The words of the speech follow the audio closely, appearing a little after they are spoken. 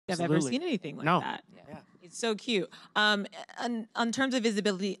I've ever seen anything like that. Yeah. It's so cute. And on terms of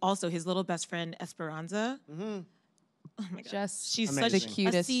visibility, also his little best friend Esperanza. Oh my God. She's amazing. such The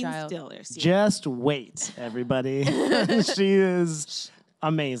cutest a scene child. stealer. Just wait, everybody. She is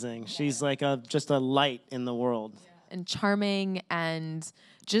amazing. She's like just a light in the world. And charming, and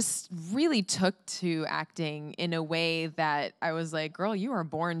just really took to acting in a way that I was like, girl, you are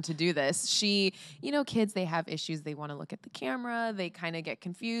born to do this. She, you know, kids, they have issues. They want to look at the camera. They kind of get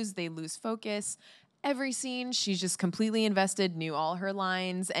confused. They lose focus. Every scene, she's just completely invested, knew all her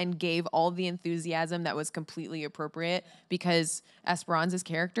lines, and gave all the enthusiasm that was completely appropriate, because Esperanza's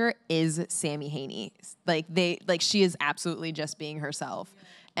character is Sammi Haney. Like she is absolutely just being herself.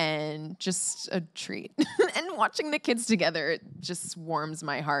 And just a treat. And watching the kids together, it just warms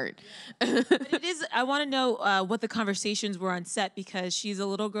my heart. But it is, I want to know what the conversations were on set, because she's a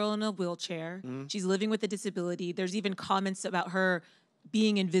little girl in a wheelchair. She's living with a disability. There's even comments about her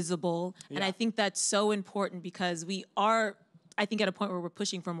being invisible. And I think that's so important, because we are, I think, at a point where we're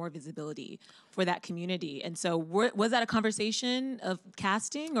pushing for more visibility for that community. And so was that a conversation of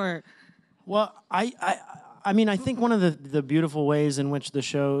casting, or? Well, I mean, I think one of the beautiful ways in which the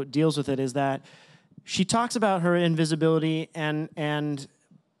show deals with it is that she talks about her invisibility and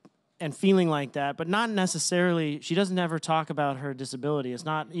feeling like that, but not necessarily. She doesn't ever talk about her disability. It's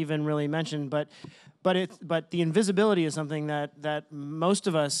not even really mentioned. But the invisibility is something that most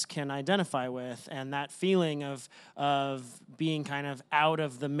of us can identify with, and that feeling of being kind of out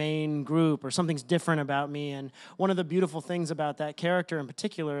of the main group, or something's different about me. And one of the beautiful things about that character in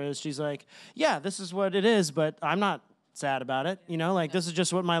particular is she's like, yeah, this is what it is, but I'm not sad about it. You know, like, this is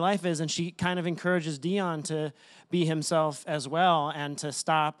just what my life is. And she kind of encourages Dion to be himself as well, and to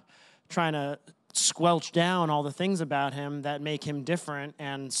stop trying to squelch down all the things about him that make him different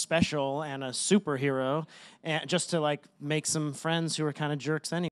and special and a superhero, and just to like make some friends who are kind of jerks anyway.